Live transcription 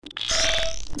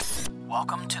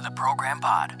Welcome to the Program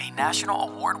Pod, a national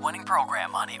award-winning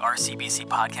program on the RCBC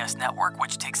Podcast Network,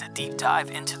 which takes a deep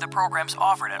dive into the programs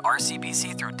offered at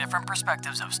RCBC through different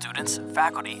perspectives of students,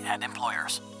 faculty, and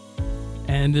employers.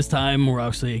 And this time, we're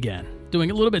actually, again,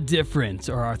 doing a little bit different,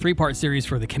 or our three-part series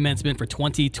for the Commencement for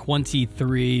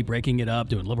 2023, breaking it up,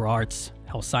 doing liberal arts,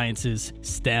 health sciences,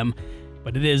 STEM,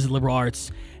 but it is liberal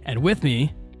arts. And with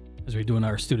me, as we're doing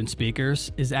our student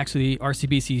speakers, is actually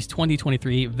RCBC's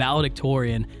 2023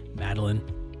 Valedictorian Madeleine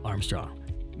Armstrong.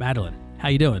 Madeleine, how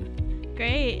you doing?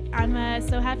 Great. I'm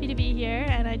so happy to be here,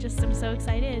 and I just am so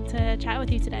excited to chat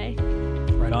with you today.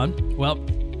 Right on. Well,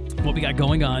 what we got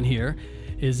going on here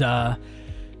is you're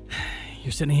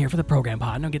sitting here for the Program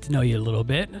Pod, and I'll get to know you a little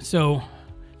bit. So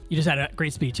you just had a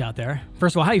great speech out there.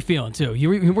 First of all, how you feeling, too?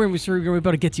 We weren't sure we were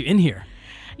able to get you in here.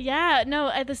 Yeah,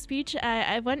 no, the speech,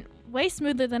 I went way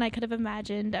smoother than I could have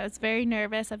imagined. I was very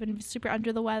nervous. I've been super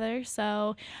under the weather,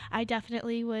 so I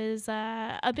definitely was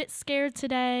a bit scared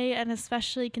today, and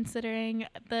especially considering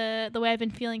the way I've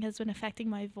been feeling has been affecting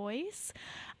my voice.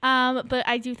 But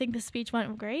I do think the speech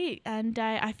went great, and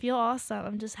I feel awesome.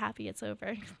 I'm just happy it's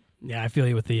over. Yeah, I feel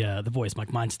you with the voice.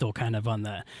 Like mine's still kind of on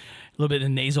a little bit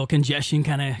of nasal congestion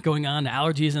kind of going on,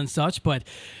 allergies and such. But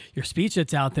your speech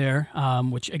that's out there,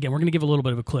 which again, we're going to give a little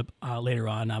bit of a clip later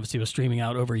on. Obviously, it was streaming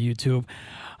out over YouTube.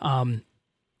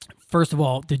 First of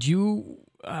all, did you,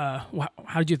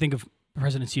 how did you think of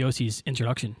President Ciosi's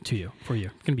introduction to you, for you?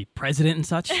 Going to be president and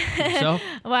such? So?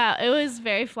 Wow, it was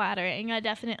very flattering. I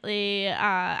definitely,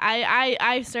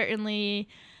 I certainly,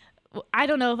 I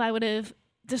don't know if I would have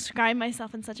describe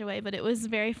myself in such a way, but it was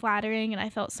very flattering, and I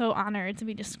felt so honored to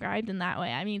be described in that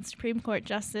way. I mean, Supreme Court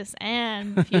Justice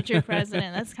and future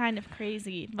president, that's kind of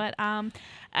crazy, but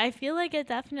I feel like it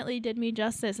definitely did me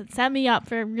justice. It set me up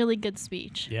for a really good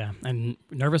speech. Yeah. And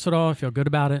nervous at all? Feel good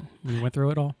about it when you went through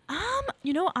it all?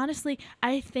 Honestly,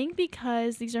 I think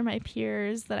because these are my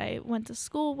peers that I went to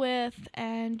school with,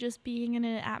 and just being in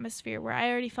an atmosphere where I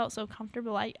already felt so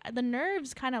comfortable, the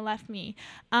nerves kind of left me.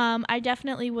 I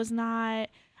definitely was not.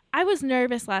 I was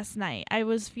nervous last night. I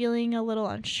was feeling a little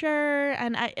unsure,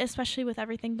 and especially with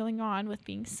everything going on with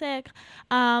being sick,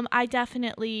 I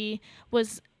definitely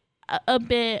was a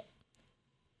bit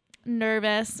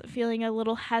nervous, feeling a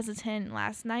little hesitant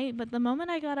last night. But the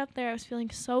moment I got up there, I was feeling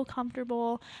so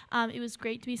comfortable. It was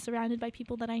great to be surrounded by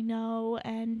people that I know,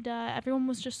 and everyone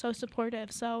was just so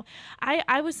supportive. So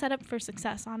I was set up for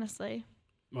success, honestly.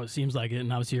 Well, it seems like it,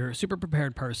 and obviously you're a super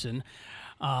prepared person.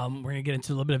 We're going to get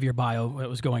into a little bit of your bio, what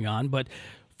was going on. But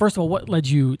first of all, what led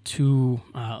you to,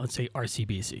 let's say,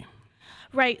 RCBC?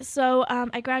 Right. So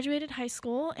I graduated high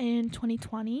school in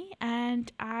 2020,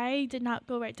 and I did not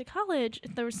go right to college.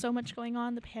 There was so much going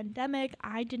on, the pandemic.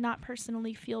 I did not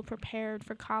personally feel prepared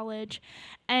for college.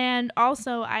 And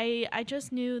also, I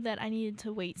just knew that I needed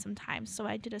to wait some time. So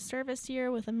I did a service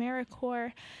year with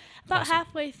AmeriCorps. About Awesome.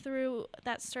 halfway through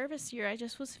that service year, I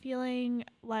just was feeling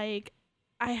like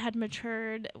I had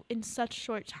matured in such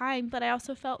short time, but I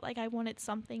also felt like I wanted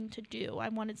something to do. I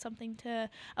wanted something to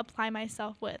apply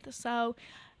myself with. So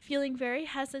feeling very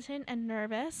hesitant and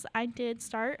nervous, I did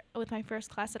start with my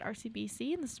first class at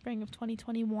RCBC in the spring of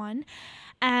 2021.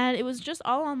 And it was just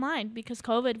all online because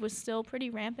COVID was still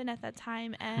pretty rampant at that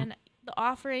time. And the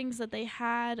offerings that they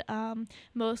had,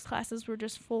 most classes were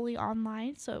just fully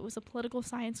online. So it was a political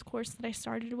science course that I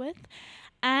started with.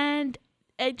 And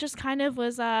it just kind of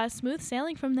was smooth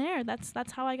sailing from there. That's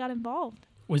how I got involved.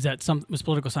 Was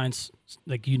political science,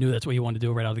 like you knew that's what you wanted to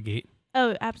do right out of the gate?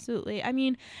 Oh, absolutely. I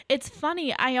mean, it's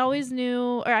funny. I've always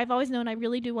known I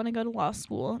really do want to go to law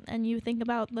school. And you think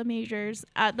about the majors.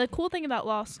 The cool thing about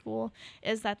law school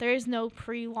is that there is no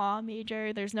pre-law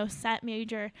major. There's no set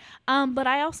major. But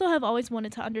I also have always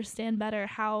wanted to understand better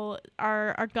how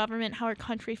our government, how our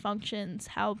country functions,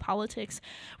 how politics,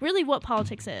 really what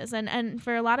politics is. And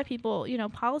for a lot of people,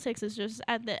 politics is just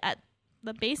at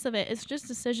the base of it is just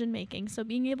decision making. So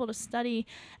being able to study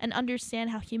and understand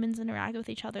how humans interact with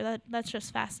each other, that's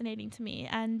just fascinating to me.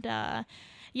 And and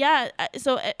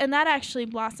that actually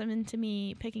blossomed into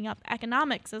me picking up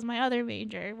economics as my other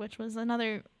major, which was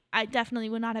I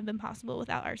definitely would not have been possible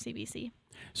without RCBC.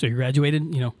 So you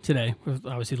graduated, today with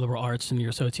obviously liberal arts and your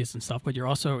associates and stuff, but you're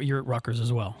at Rutgers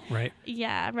as well, right?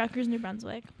 Yeah, Rutgers, New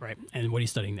Brunswick. Right. And what are you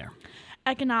studying there?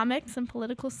 Economics and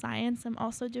political science. I'm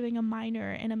also doing a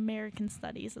minor in American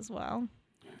studies as well.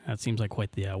 That seems like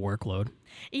quite the workload.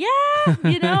 Yeah,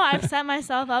 I've set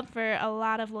myself up for a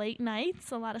lot of late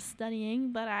nights, a lot of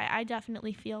studying, but I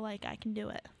definitely feel like I can do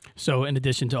it. So in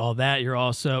addition to all that, you're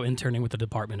also interning with the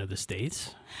Department of the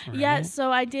States, right? Yeah,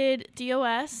 so I did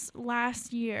DOS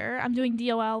last year. I'm doing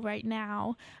DOL right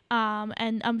now.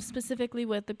 and I'm specifically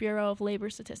with the Bureau of Labor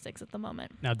Statistics at the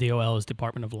moment. Now, DOL is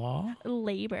Department of Law?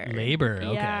 Labor.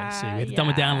 Okay. Yeah, So we have to dumb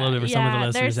it down a little bit for some of the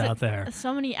listeners out there.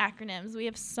 So many acronyms. We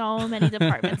have so many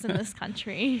departments in this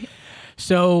country.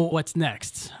 So what's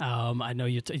next? I know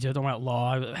you're talking about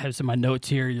law. I have some of my notes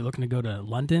here. You're looking to go to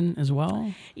London as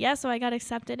well? Yeah, so I got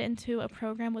accepted into a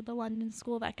program with the London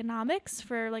School of Economics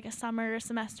for like a summer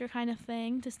semester kind of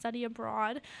thing to study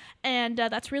abroad. And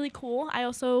that's really cool. I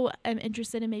also am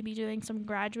interested in maybe doing some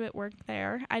graduate work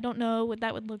there. I don't know what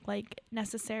that would look like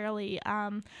necessarily.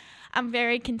 I'm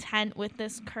very content with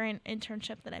this current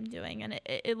internship that I'm doing, and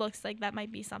it looks like that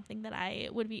might be something that I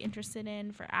would be interested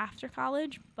in for after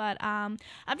college. But I'm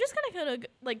just gonna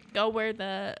go where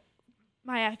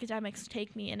my academics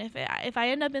take me, and if I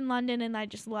end up in London and I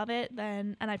just love it,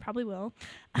 then, and I probably will,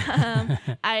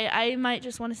 I might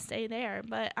just want to stay there.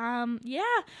 But yeah,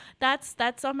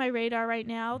 that's on my radar right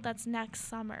now. That's next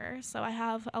summer, so I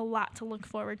have a lot to look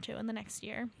forward to in the next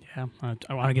year. Yeah,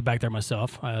 I want to get back there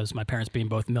myself. As my parents being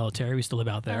both military, we used to live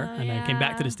out there, and then came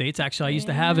back to the States. Actually, I used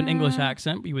to have an English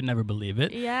accent, but you would never believe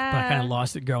it. Yeah, but I kind of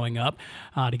lost it growing up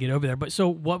to get over there. But so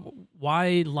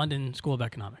why London School of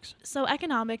Economics? So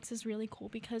economics is really cool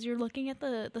because you're looking at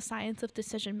the science of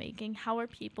decision making. How are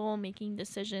people making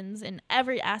decisions in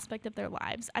every aspect of their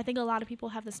lives? I think a lot of people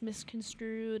have this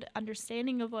misconstrued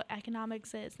understanding of what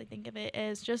economics is. They think of it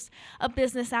as just a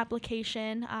business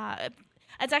application.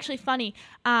 It's actually funny.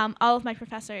 All of my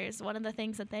professors, one of the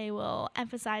things that they will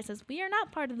emphasize is we are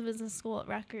not part of the business school at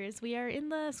Rutgers. We are in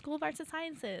the School of Arts and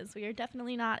Sciences. We are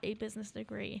definitely not a business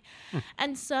degree.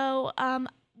 And so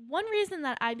one reason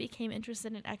that I became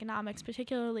interested in economics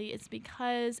particularly is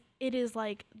because it is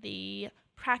like the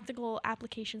practical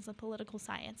applications of political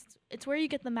science. It's where you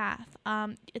get the math.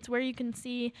 It's where you can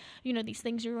see, these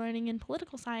things you're learning in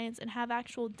political science and have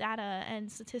actual data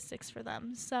and statistics for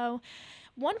them. So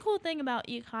one cool thing about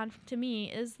econ to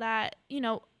me is that,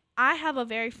 I have a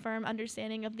very firm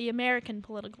understanding of the American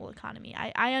political economy.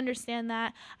 I understand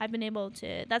that. I've been able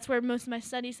to, that's where most of my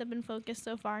studies have been focused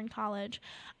so far in college.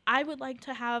 I would like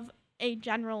to have a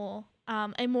general,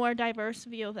 a more diverse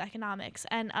view of economics.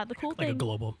 And the cool thing. Like a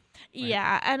global. Right?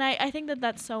 Yeah, and I think that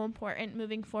that's so important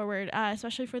moving forward,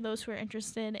 especially for those who are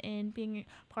interested in being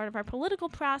part of our political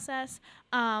process.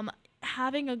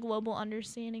 Having a global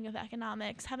understanding of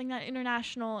economics, having that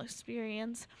international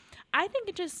experience, I think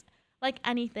it just, like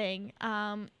anything,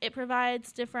 it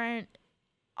provides different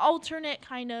alternate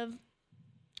kind of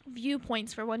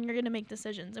viewpoints for when you're going to make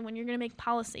decisions and when you're going to make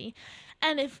policy.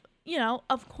 And if,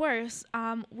 of course,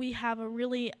 we have a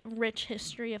really rich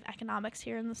history of economics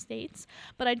here in the States,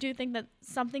 but I do think that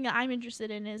something that I'm interested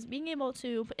in is being able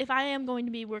to, if I am going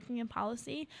to be working in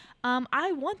policy,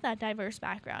 I want that diverse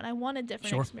background. I want a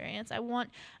different experience. I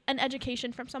want an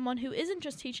education from someone who isn't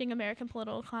just teaching American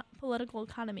political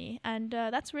economy, and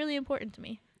that's really important to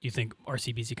me. Do you think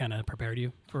RCBC kind of prepared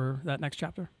you for that next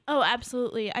chapter? Oh,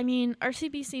 absolutely. I mean,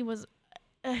 RCBC was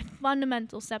a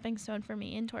fundamental stepping stone for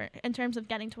me in terms of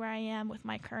getting to where I am with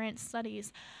my current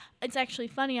studies. It's actually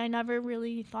funny. I never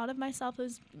really thought of myself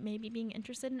as maybe being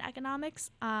interested in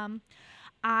economics.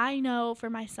 I know for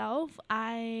myself,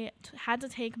 I had to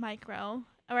take micro,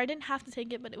 or I didn't have to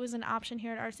take it, but it was an option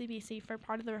here at RCBC for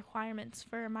part of the requirements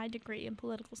for my degree in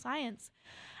political science.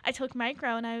 I took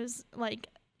micro, and I was like,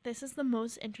 this is the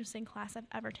most interesting class I've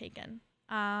ever taken.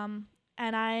 And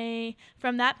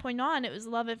from that point on, it was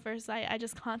love at first sight. I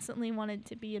just constantly wanted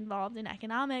to be involved in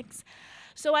economics.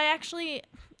 So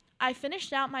I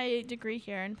finished out my degree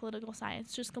here in political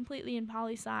science, just completely in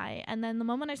poli-sci. And then the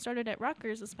moment I started at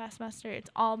Rutgers this past semester, it's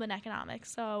all been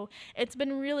economics. So it's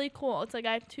been really cool. It's like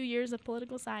I have 2 years of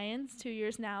political science, 2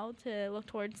 years now to look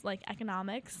towards like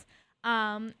economics.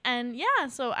 And yeah,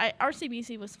 so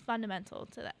RCBC was fundamental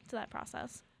to that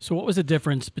process. So what was the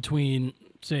difference between,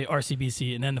 say,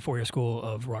 RCBC and then the four-year school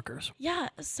of Rutgers? Yeah,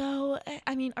 so,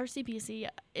 I mean, RCBC,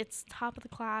 it's top of the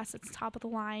class, it's top of the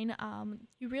line.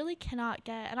 You really cannot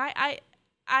get, and I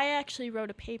actually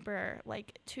wrote a paper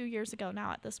like 2 years ago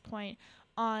now at this point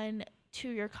on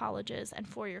 2-year colleges and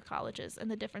 4-year colleges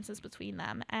and the differences between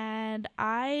them. And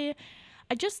I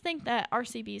just think that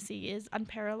RCBC is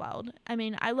unparalleled. I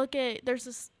mean, there's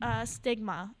this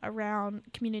stigma around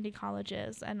community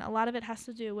colleges, and a lot of it has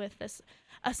to do with this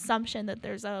assumption that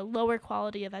there's a lower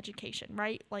quality of education,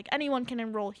 right? Like anyone can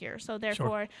enroll here, so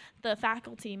therefore the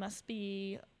faculty must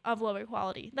be of lower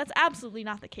quality. That's absolutely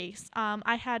not the case.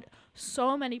 I had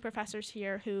so many professors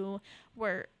here who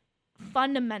were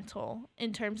fundamental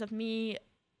in terms of me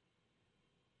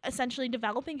essentially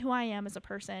developing who I am as a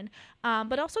person,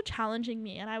 but also challenging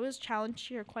me. And I was challenged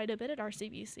here quite a bit at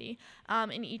RCBC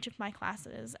in each of my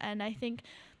classes. And I think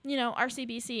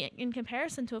RCBC in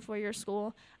comparison to a 4-year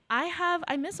school,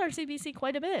 I miss RCBC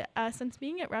quite a bit. Since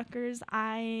being at Rutgers,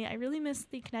 I really miss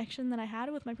the connection that I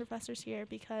had with my professors here,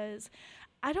 because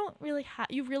I don't really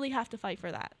you really have to fight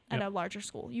for that at a larger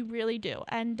school. You really do.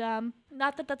 And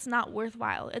not that that's not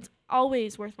worthwhile. It's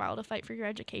always worthwhile to fight for your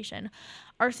education.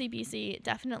 RCBC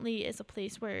definitely is a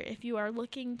place where if you are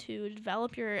looking to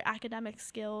develop your academic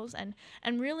skills and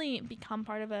really become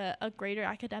part of a greater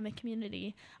academic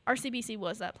community, RCBC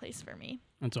was that place for me.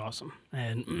 That's awesome.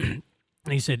 And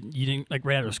you said you didn't, like,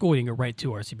 right out of school, you didn't go right to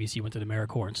RCBC, you went to the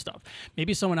AmeriCorps and stuff.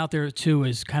 Maybe someone out there, too,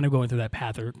 is kind of going through that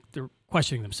path, or they're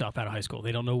questioning themselves out of high school.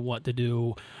 They don't know what to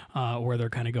do, where they're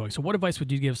kind of going. So what advice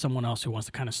would you give someone else who wants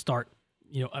to kind of start,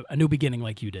 a new beginning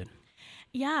like you did?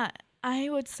 Yeah, I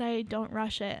would say don't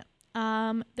rush it.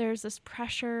 There's this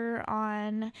pressure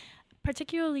on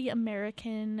particularly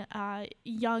American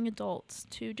young adults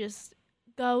to just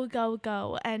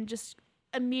go, and just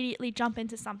immediately jump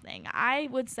into something. I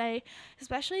would say,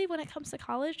 especially when it comes to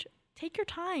college, take your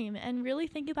time and really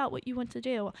think about what you want to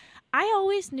do. I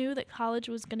always knew that college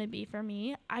was going to be for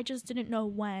me. I just didn't know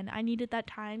when. I needed that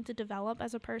time to develop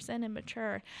as a person and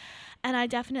mature. And I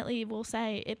definitely will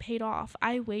say it paid off.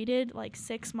 I waited like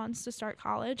 6 months to start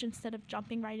college instead of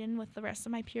jumping right in with the rest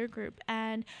of my peer group.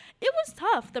 And it was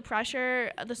tough. The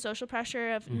pressure, the social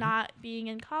pressure of not being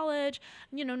in college,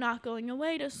 not going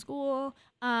away to school.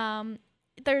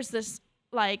 There's this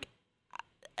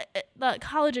the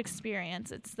college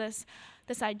experience. It's this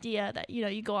idea that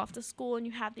you go off to school and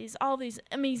you have all these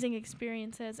amazing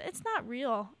experiences. It's not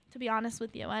real, to be honest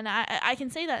with you. And I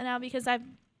can say that now because I've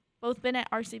both been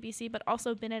at RCBC but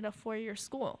also been at a 4-year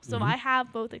school. So I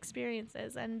have both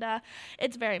experiences, and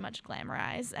it's very much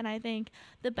glamorized. And I think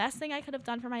the best thing I could have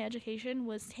done for my education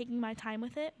was taking my time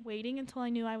with it, waiting until I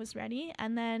knew I was ready,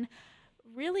 and then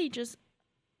really just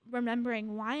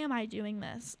remembering, why am I doing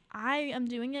this? I am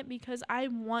doing it because I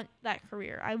want that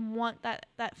career. I want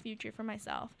that future for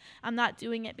myself. I'm not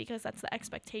doing it because that's the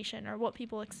expectation or what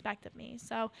people expect of me.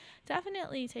 So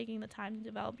definitely taking the time to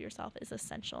develop yourself is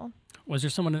essential. Was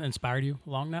there someone that inspired you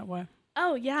along that way?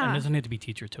 Oh, yeah. And it doesn't need to be a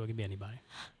teacher, too. It can be anybody.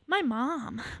 My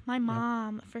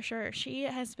mom, for sure. She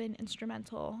has been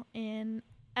instrumental in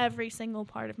every single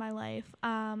part of my life.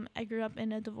 I grew up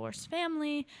in a divorced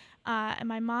family, and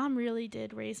my mom really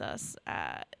did raise us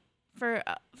for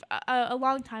a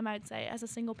long time, I'd say, as a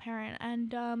single parent.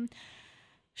 And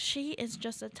she is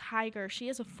just a tiger. She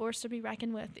is a force to be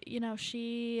reckoned with.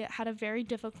 She had a very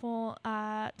difficult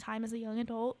time as a young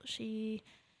adult. She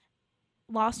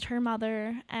lost her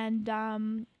mother,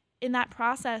 and in that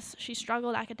process, she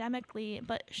struggled academically,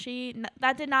 but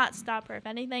that did not stop her. If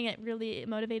anything, it really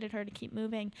motivated her to keep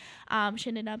moving. She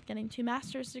ended up getting 2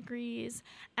 master's degrees,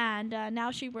 and now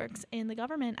she works in the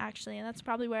government, actually, and that's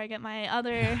probably where I get my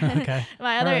other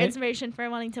inspiration for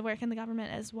wanting to work in the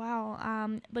government as well.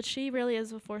 But she really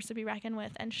is a force to be reckoned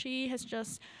with, and she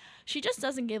just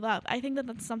doesn't give up. I think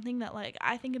that's something that,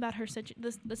 I think about her,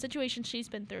 the situation she's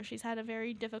been through. She's had a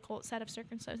very difficult set of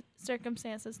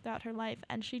circumstances throughout her life,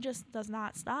 and she just does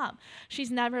not stop.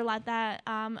 She's never let that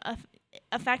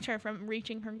affect her from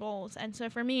reaching her goals. And so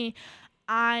for me,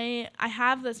 I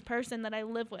have this person that I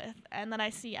live with and that I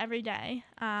see every day,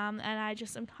 and I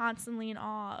just am constantly in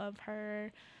awe of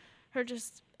her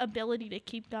just ability to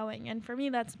keep going. And for me,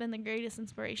 that's been the greatest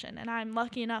inspiration. And I'm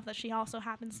lucky enough that she also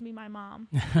happens to be my mom.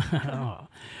 Oh.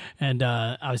 And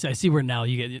I see where now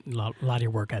you get a lot of your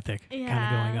work ethic kind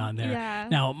of going on there. Yeah.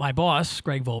 Now, my boss,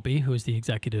 Greg Volpe, who is the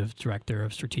executive director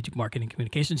of strategic marketing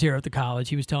communications here at the college,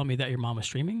 he was telling me that your mom was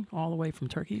streaming all the way from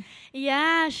Turkey.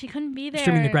 Yeah, she couldn't be there.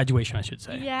 Streaming the graduation, I should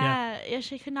say. Yeah,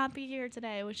 she could not be here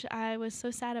today, which I was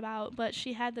so sad about. But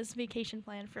she had this vacation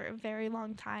planned for a very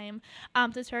long time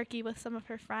to Turkey with some of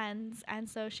her friends, and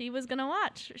so she was gonna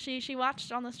watch. She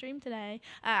watched on the stream today.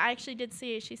 I actually did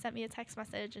see. She sent me a text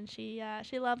message, and she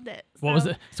loved it. So.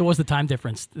 What was the time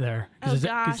difference there?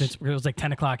 Gosh. It was like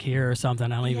 10 o'clock here or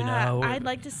something. I don't even know. I'd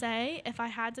like to say, if I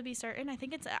had to be certain, I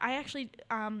think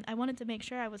I wanted to make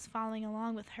sure I was following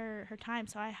along with her time.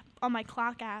 So on my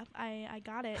clock app, I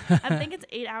got it. I think it's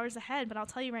 8 hours ahead, but I'll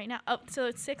tell you right now. Oh, so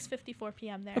it's 6:54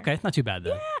 p.m. there. Okay, not too bad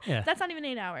then. Yeah. That's not even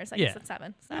 8 hours. I guess it's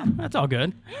 7. So that's all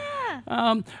good.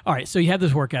 Yeah. All right, so you have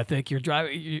this work ethic. You're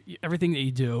driving everything that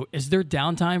you do. Is there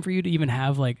downtime for you to even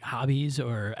have hobbies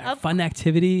or fun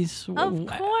activities? Of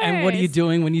course. And what are you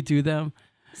doing when you do them?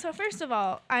 So first of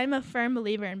all, I'm a firm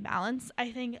believer in balance.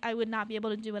 I think I would not be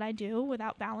able to do what I do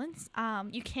without balance.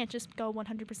 You can't just go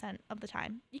 100% of the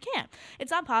time. You can't.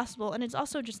 It's not possible, and it's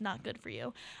also just not good for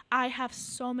you. I have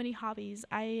so many hobbies.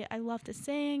 I love to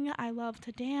sing. I love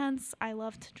to dance. I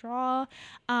love to draw.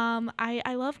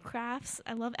 I love crafts.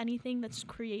 I love anything that's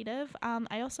creative.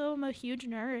 I also am a huge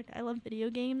nerd. I love video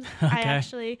games. Okay. I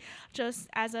actually just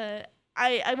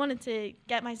I wanted to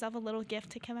get myself a little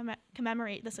gift to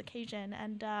commemorate this occasion,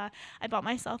 and I bought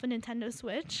myself a Nintendo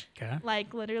Switch,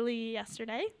 like literally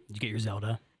yesterday. Did you get your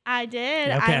Zelda? I did.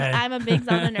 Okay. I'm a big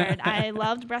Zelda nerd. I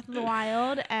loved Breath of the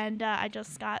Wild, and I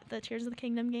just got the Tears of the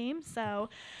Kingdom game, so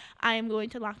I am going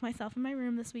to lock myself in my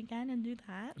room this weekend and do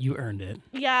that. You earned it.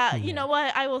 Yeah, you know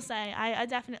what? I will say, I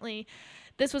definitely,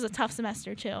 this was a tough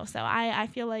semester too, so I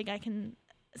feel like I can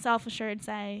self-assured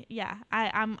say, yeah,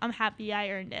 I'm happy I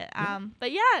earned it.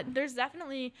 But yeah, there's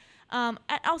definitely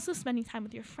also spending time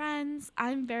with your friends.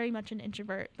 I'm very much an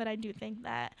introvert, but I do think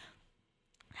that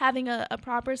having a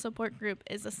proper support group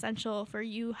is essential for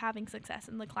you having success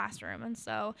in the classroom. And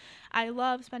so I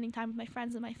love spending time with my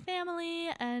friends and my family.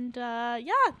 And I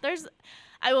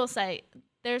will say,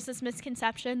 there's this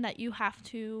misconception that you have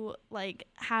to like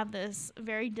have this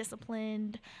very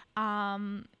disciplined,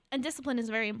 and discipline is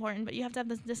very important, but you have to have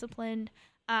this disciplined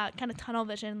kind of tunnel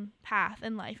vision path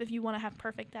in life if you want to have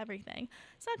perfect everything.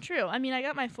 It's not true. I mean, I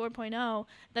got my 4.0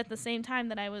 at the same time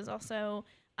that I was also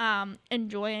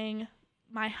enjoying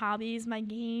my hobbies, my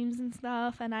games and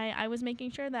stuff, and I was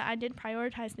making sure that I did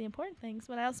prioritize the important things,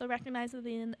 but I also recognized at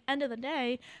the end of the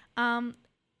day,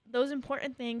 those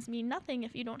important things mean nothing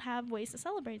if you don't have ways to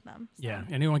celebrate them. So. Yeah,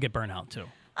 and you don't want to get burnt out too.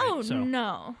 Right? Oh,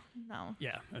 no.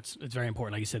 Yeah, it's very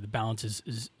important. Like you said, the balance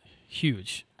is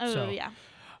huge. Oh, so, yeah.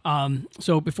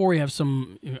 So before we have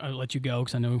I'll let you go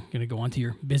because I know you're going to go on to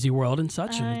your busy world and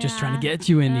such, and just trying to get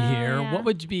you in here. Yeah. What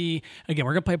would be, again,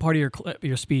 we're going to play part of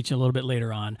your speech a little bit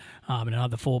later on, and I'll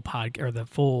have the full the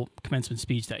full commencement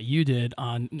speech that you did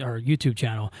on our YouTube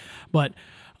channel. But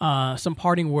some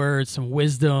parting words, some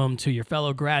wisdom to your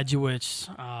fellow graduates,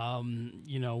 what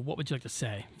would you like to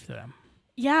say to them?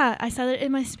 Yeah, I said it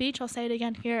in my speech. I'll say it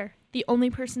again here. The only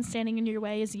person standing in your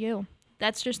way is you.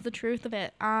 That's just the truth of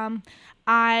it.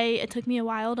 It took me a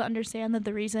while to understand that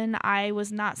the reason I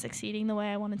was not succeeding the way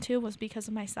I wanted to was because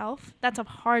of myself. That's a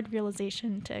hard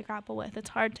realization to grapple with. It's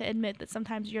hard to admit that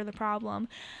sometimes you're the problem.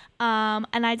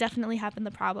 And I definitely have been the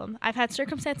problem. I've had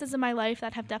circumstances in my life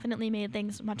that have definitely made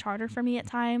things much harder for me at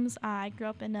times. I grew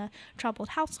up in a troubled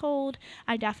household.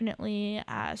 I definitely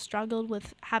struggled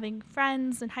with having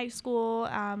friends in high school,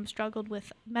 struggled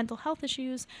with mental health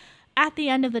issues. At the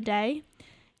end of the day,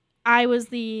 I was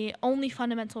the only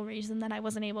fundamental reason that I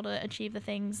wasn't able to achieve the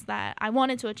things that I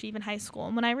wanted to achieve in high school.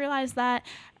 And when I realized that,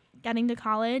 getting to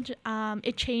college,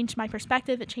 it changed my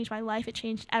perspective, it changed my life, it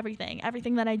changed everything.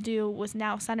 Everything that I do was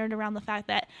now centered around the fact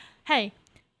that, hey,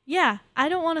 yeah, I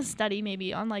don't want to study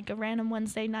maybe on like a random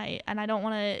Wednesday night, and I don't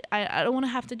want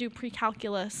to have to do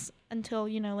pre-calculus until,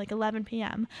 like 11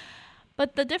 p.m.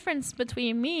 But the difference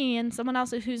between me and someone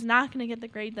else who's not going to get the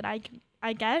grade that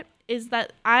I get is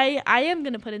that I am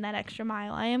going to put in that extra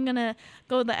mile. I am going to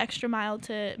go the extra mile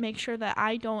to make sure that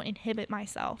I don't inhibit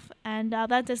myself. And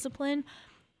that discipline,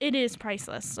 it is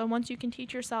priceless. So once you can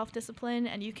teach yourself discipline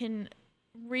and you can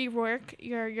rework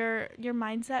your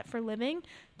mindset for living,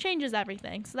 changes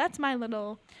everything. So that's my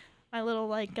little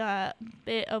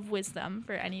bit of wisdom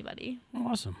for anybody.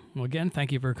 Awesome. Well, again,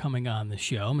 thank you for coming on the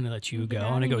show. I'm going to let you go. I'm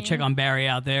going to go check on Barry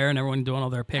out there and everyone doing all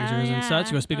their pictures and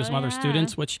such. Go speak with some other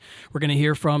students, which we're going to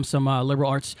hear from some liberal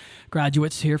arts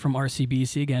graduates here from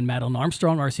RCBC. Again, Madeleine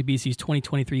Armstrong, RCBC's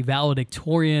 2023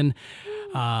 Valedictorian.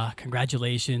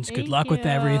 Congratulations. Thank Good luck with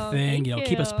everything. Thank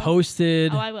Keep us you.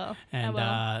 posted. Oh, I will. And,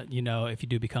 I will. If you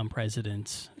do become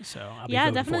president. So I'll be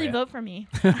yeah, voting definitely for you. vote for me.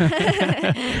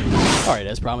 All right,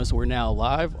 as promised, we're now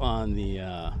live on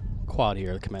the quad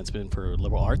here at Commencement for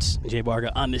Liberal Arts. Jay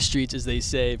Barga on the streets, as they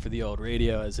say, for the old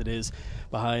radio, as it is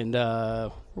behind, where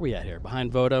are we at here? Behind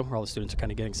Voda, where all the students are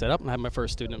kind of getting set up. And I have my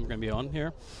first student I'm going to be on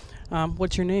here.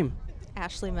 What's your name?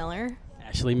 Ashley Miller.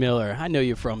 Ashley Miller. I know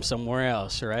you from somewhere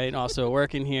else, right? Also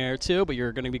working here, too, but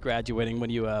you're going to be graduating. What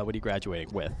are you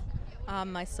graduating with?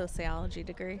 My sociology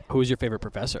degree. Who's your favorite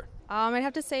professor? I'd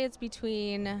have to say it's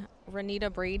between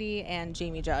Renita Brady and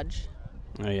Jamie Judge.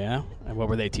 Oh, yeah? And what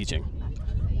were they teaching?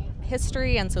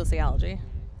 History and sociology.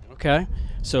 Okay.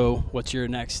 So what's your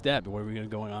next step? What are we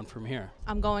going on from here?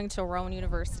 I'm going to Rowan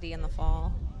University in the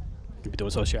fall. You'll be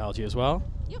doing sociology as well?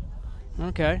 Yep.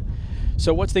 Okay.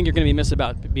 So what's the thing you're going to be missed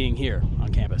about being here on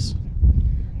campus?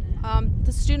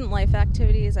 The student life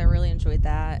activities, I really enjoyed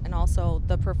that. And also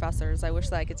the professors, I wish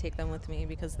that I could take them with me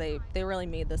because they really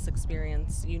made this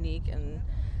experience unique and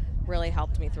really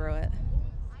helped me through it.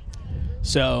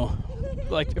 So,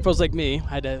 like, if it was like me, I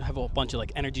had to have a bunch of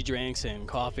like energy drinks and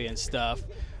coffee and stuff.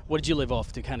 What did you live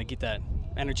off to kind of get that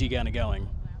energy kind of going?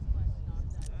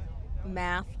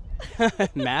 Math.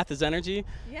 Math is energy?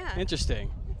 Yeah.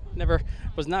 Interesting. Never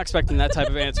was not expecting that type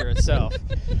of answer itself.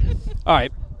 All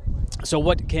right. So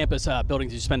what campus building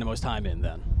did you spend the most time in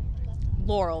then?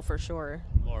 Laurel for sure.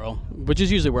 Laurel, which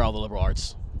is usually where all the liberal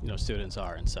arts, students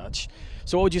are and such.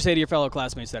 So what would you say to your fellow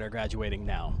classmates that are graduating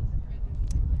now?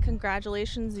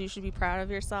 Congratulations, you should be proud of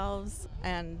yourselves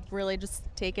and really just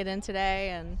take it in today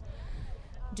and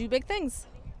do big things.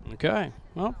 Okay.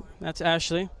 Well, that's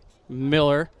Ashley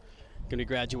Miller. Going to be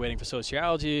graduating for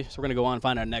sociology, so we're going to go on and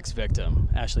find our next victim.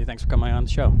 Ashley, thanks for coming on the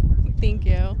show. Thank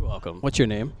you. You're welcome. What's your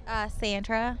name?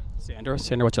 Sandra. Sandra, what's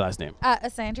your last name?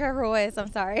 Sandra Ruiz,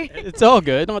 I'm sorry. It's all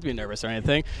good. Don't have to be nervous or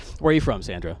anything. Where are you from,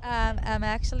 Sandra? I'm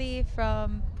actually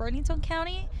from Burlington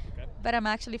County, but I'm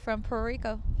actually from Puerto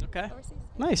Rico. Okay. Overseas.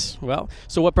 Nice. Well,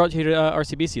 so what brought you to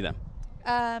RCBC then?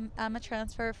 I'm a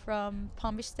transfer from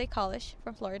Palm Beach State College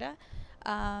from Florida.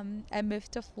 I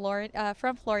moved to Florida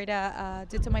from Florida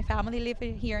due to my family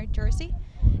living here in Jersey.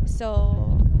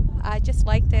 So I just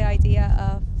liked the idea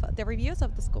of the reviews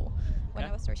of the school. When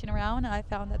I was searching around, I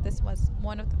found that this was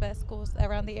one of the best schools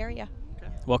around the area.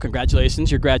 Okay. Well,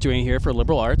 congratulations. You're graduating here for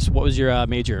liberal arts. What was your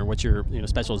major? What's your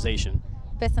specialization?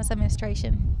 Business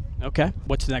administration. Okay.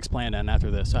 What's the next plan then after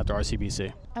this, after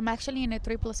RCBC? I'm actually in a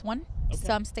 3+1,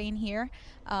 so I'm staying here,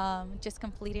 just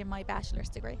completing my bachelor's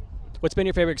degree. What's been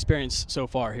your favorite experience so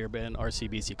far here? Been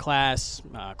RCBC class,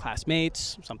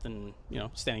 classmates, something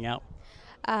standing out?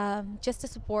 Just the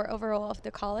support overall of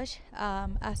the college.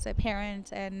 As a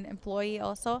parent and employee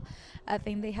also, I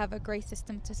think they have a great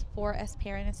system to support as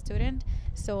parent and student.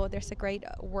 So there's a great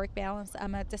work balance.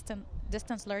 I'm at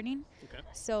distance learning,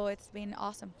 so it's been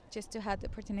awesome just to have the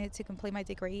opportunity to complete my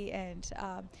degree and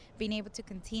being able to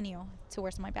continue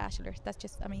towards my bachelor's. That's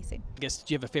just amazing. I guess,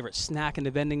 do you have a favorite snack in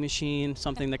the vending machine,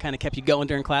 something that kind of kept you going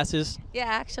during classes? Yeah,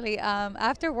 actually,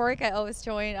 after work, I always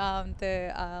join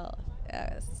the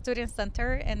student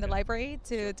center in the library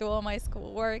to do all my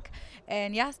schoolwork.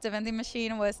 And yes, the vending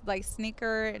machine was like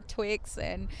Snicker, Twix,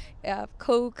 and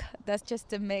Coke. That's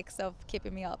just a mix of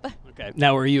keeping me up. Okay.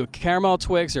 Now, were you a caramel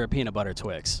Twix or a peanut butter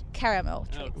Twix? Caramel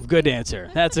Twix. Oh, good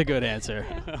answer. That's a good answer.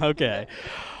 Okay.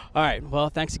 All right. Well,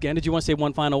 thanks again. Did you want to say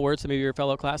one final word to maybe your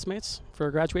fellow classmates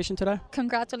for graduation today?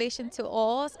 Congratulations to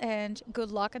all, and good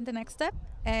luck on the next step.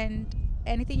 And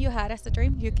anything you had as a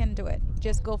dream, you can do it.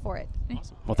 Just go for it.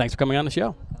 Awesome. Well, thanks for coming on the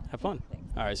show. Have fun.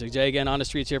 Thanks. All right, so Jay again on the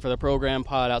streets here for the program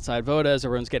pod outside VOTA as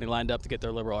everyone's getting lined up to get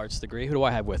their liberal arts degree. Who do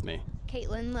I have with me?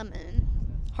 Caitlin Lemon.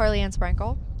 Harley Ann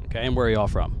Sprinkle. Okay, and where are you all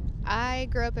from? I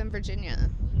grew up in Virginia.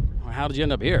 How did you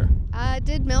end up here? I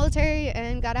did military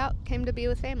and got out, came to be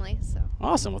with family. So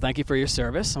awesome. Well, thank you for your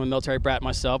service. I'm a military brat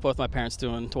myself. Both my parents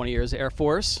doing 20 years Air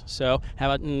Force. So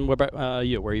how about what about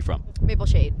you? Where are you from? Maple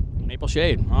Shade. Maple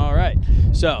Shade. All right.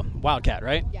 So Wildcat,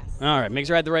 right? Yes. All right. Make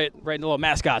sure I had the right little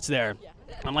mascots there. Yeah.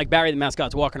 I'm like Barry the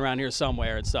mascot's walking around here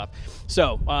somewhere and stuff.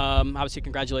 So obviously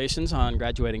congratulations on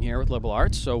graduating here with liberal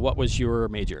arts. So what was your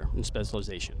major and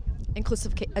specialization?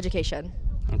 Inclusive education.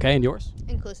 Okay, and yours?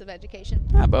 Inclusive education.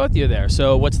 Both of you there.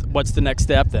 So what's the next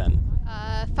step then?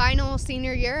 Final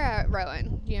senior year at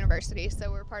Rowan University.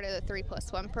 So we're part of the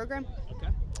 3+1 program. Okay.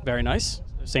 Very nice.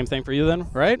 Same thing for you then,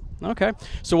 right? Okay.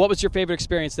 So what was your favorite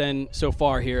experience then so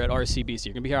far here at RCBC?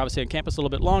 You're going to be here obviously on campus a little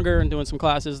bit longer and doing some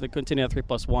classes that continue at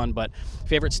 3+1, but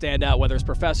favorite standout, whether it's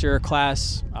professor,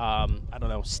 class, I don't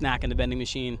know, snack in the vending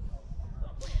machine?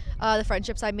 The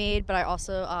friendships I made, but I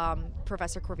also,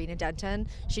 Professor Corvina Denton,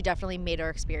 she definitely made our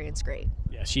experience great.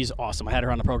 Yeah, she's awesome. I had her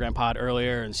on the program pod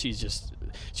earlier, and she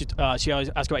always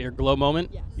asks about your glow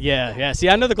moment. Yes. Yeah. See,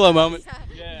 I know the glow moment.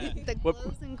 Yeah. The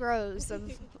glows and grows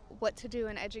of what to do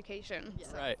in education. Yes.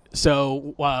 So. Right.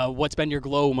 So what's been your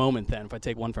glow moment then, if I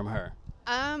take one from her?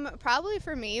 Probably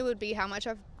for me would be how much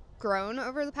I've grown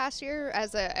over the past year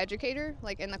as an educator,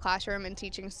 like in the classroom and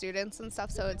teaching students and stuff.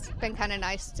 So it's been kind of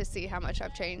nice to see how much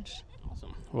I've changed.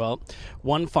 Awesome. Well,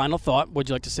 one final thought. Would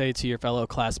you like to say to your fellow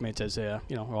classmates as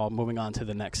we're all moving on to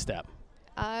the next step?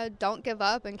 Don't give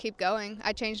up and keep going.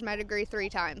 I changed my degree 3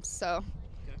 times, so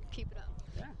keep it up.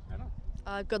 Yeah, I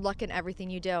know. Good luck in everything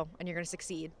you do, and you're going to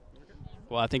succeed.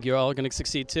 Well, I think you're all going to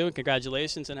succeed too.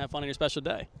 Congratulations and have fun on your special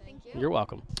day. Thank you. You're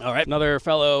welcome. All right, another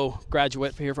fellow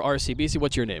graduate here for RCBC.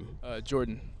 What's your name?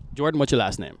 Jordan. Jordan, what's your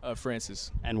last name?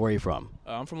 Francis. And where are you from?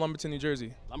 I'm from Lumberton, New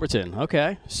Jersey. Lumberton,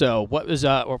 okay. So what was,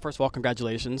 well, first of all,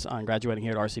 congratulations on graduating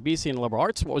here at RCBC in liberal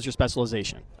arts. What was your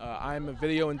specialization? I'm a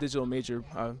video and digital major,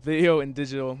 video and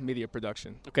digital media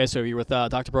production. Okay, so you're with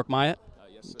Dr. Brooke Myatt?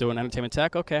 Yes, sir. Doing entertainment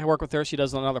tech? Okay, I work with her. She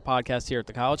does another podcast here at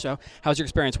the college. So how's your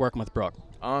experience working with Brooke?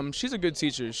 She's a good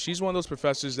teacher. She's one of those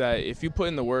professors that if you put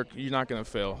in the work, you're not going to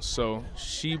fail. So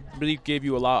she really gave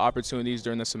you a lot of opportunities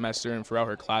during the semester and throughout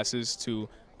her classes to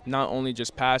not only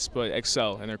just pass, but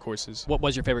excel in their courses. What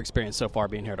was your favorite experience so far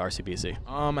being here at RCBC?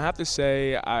 I have to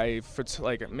say,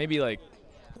 maybe a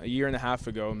year and a half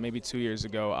ago, maybe 2 years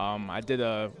ago, I did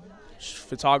a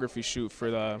photography shoot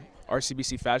for the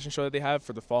RCBC fashion show that they have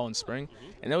for the fall and spring,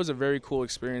 and that was a very cool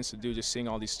experience to do, just seeing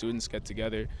all these students get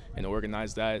together and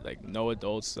organize that. Like, no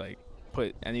adults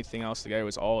put anything else together. It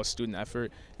was all a student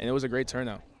effort, and it was a great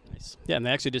turnout. Nice. Yeah, and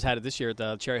they actually just had it this year at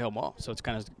the Cherry Hill Mall, so it's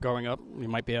kind of growing up. You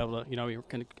might be able to, you're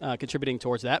contributing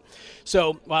towards that.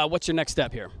 So what's your next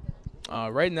step here?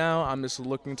 Right now, I'm just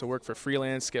looking to work for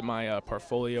freelance, get my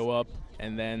portfolio up,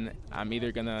 and then I'm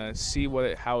either going to see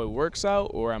how it works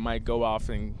out, or I might go off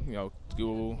and,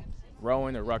 do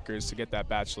Rowan or Rutgers to get that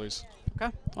bachelor's.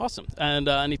 Okay, awesome. And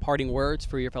any parting words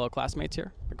for your fellow classmates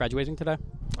here graduating today?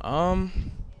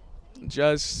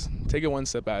 Just take it one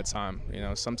step at a time.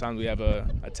 Sometimes we have a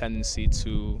tendency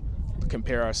to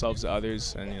compare ourselves to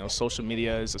others, and social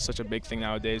media is such a big thing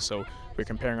nowadays, so we're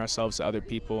comparing ourselves to other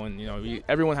people, and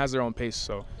everyone has their own pace,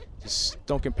 so just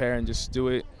don't compare and just do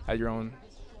it at your own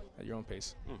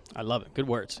pace. I love it. Good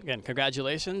words. Again,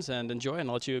 congratulations and enjoy, and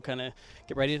I'll let you kind of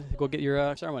get ready to go get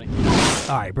your ceremony.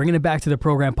 All right, bringing it back to the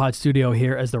Program Pod studio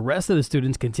here as the rest of the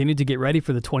students continue to get ready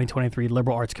for the 2023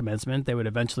 Liberal Arts Commencement. They would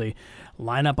eventually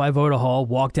line up by Voda Hall,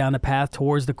 walk down the path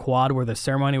towards the quad where the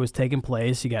ceremony was taking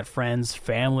place. You got friends,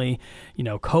 family,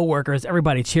 co-workers,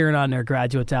 everybody cheering on their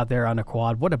graduates out there on the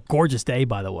quad. What a gorgeous day,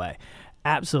 by the way.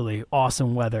 Absolutely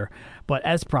awesome weather. But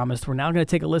as promised, we're now going to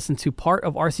take a listen to part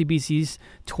of RCBC's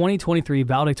 2023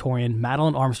 Valedictorian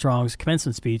Madeleine Armstrong's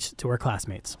commencement speech to her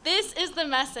classmates. This is the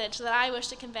message that I wish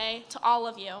to convey to all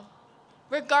of you.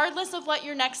 Regardless of what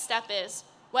your next step is,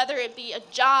 whether it be a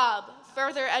job,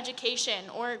 further education,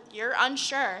 or you're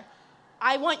unsure,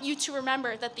 I want you to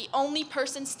remember that the only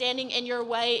person standing in your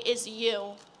way is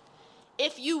you.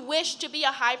 If you wish to be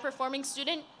a high-performing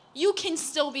student, you can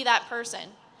still be that person.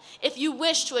 If you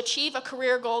wish to achieve a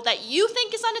career goal that you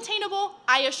think is unattainable,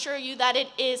 I assure you that it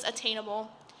is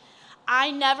attainable. I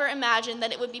never imagined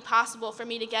that it would be possible for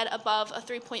me to get above a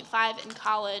 3.5 in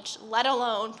college, let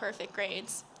alone perfect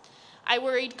grades. I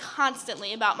worried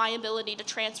constantly about my ability to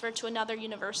transfer to another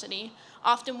university,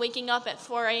 often waking up at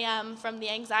 4 a.m. from the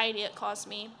anxiety it caused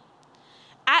me.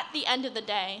 At the end of the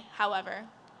day, however,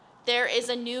 there is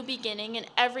a new beginning in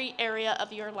every area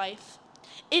of your life.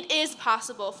 It is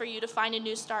possible for you to find a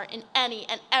new start in any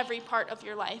and every part of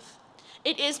your life.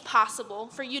 It is possible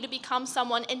for you to become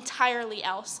someone entirely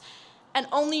else and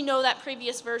only know that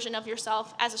previous version of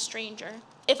yourself as a stranger.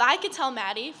 If I could tell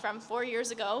Maddie from 4 years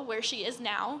ago where she is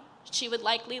now, she would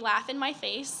likely laugh in my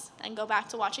face and go back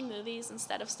to watching movies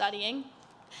instead of studying.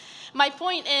 My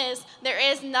point is, there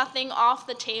is nothing off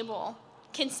the table.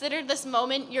 Consider this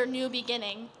moment your new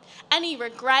beginning. Any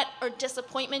regret or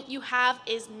disappointment you have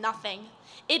is nothing.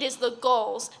 It is the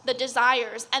goals, the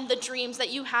desires, and the dreams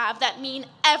that you have that mean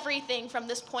everything from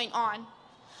this point on.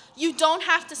 You don't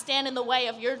have to stand in the way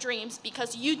of your dreams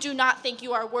because you do not think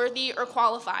you are worthy or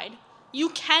qualified. You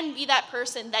can be that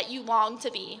person that you long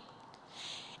to be.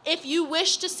 If you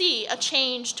wish to see a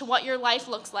change to what your life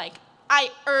looks like, I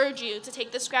urge you to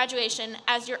take this graduation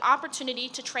as your opportunity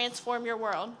to transform your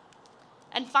world.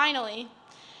 And finally,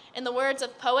 in the words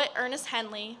of poet Ernest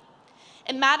Henley,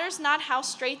 it matters not how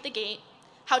straight the gate,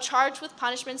 how charged with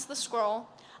punishments the scroll.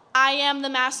 I am the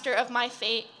master of my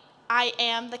fate. I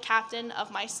am the captain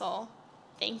of my soul.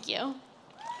 Thank you.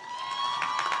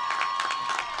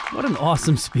 What an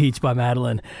awesome speech by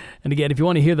Madeleine. And again, if you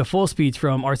want to hear the full speech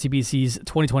from RCBC's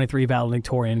 2023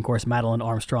 Valedictorian, of course, Madeleine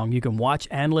Armstrong, you can watch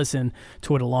and listen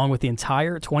to it along with the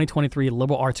entire 2023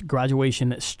 Liberal Arts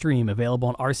graduation stream available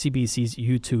on RCBC's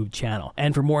YouTube channel.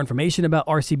 And for more information about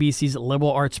RCBC's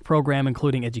Liberal Arts program,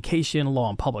 including education, law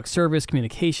and public service,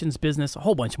 communications, business, a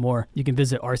whole bunch more, you can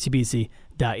visit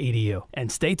rcbc.edu.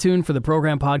 And stay tuned for the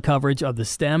program pod coverage of the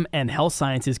STEM and Health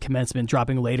Sciences commencement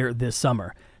dropping later this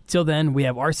summer. Till then, we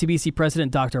have RCBC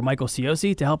President Dr. Michael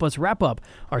Ciosi to help us wrap up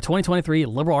our 2023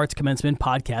 Liberal Arts Commencement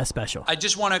podcast special. I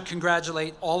just want to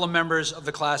congratulate all the members of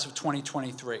the class of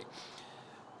 2023.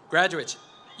 Graduates,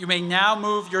 you may now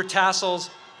move your tassels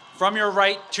from your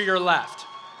right to your left.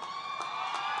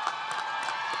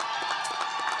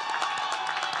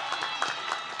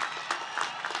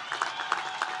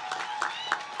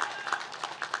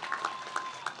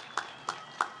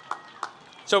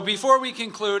 So before we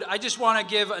conclude, I just want to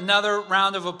give another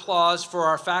round of applause for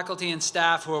our faculty and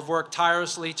staff who have worked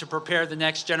tirelessly to prepare the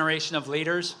next generation of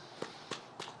leaders.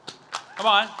 Come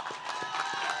on.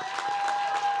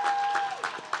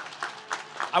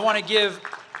 I want to give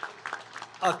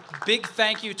a big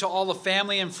thank you to all the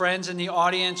family and friends in the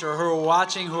audience or who are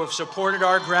watching who have supported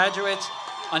our graduates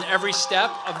on every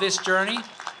step of this journey.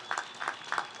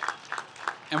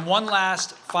 And one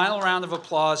last final round of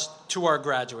applause to our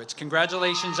graduates.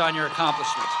 Congratulations on your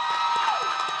accomplishments.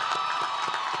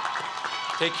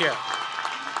 Take care.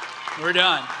 We're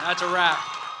done. That's a wrap.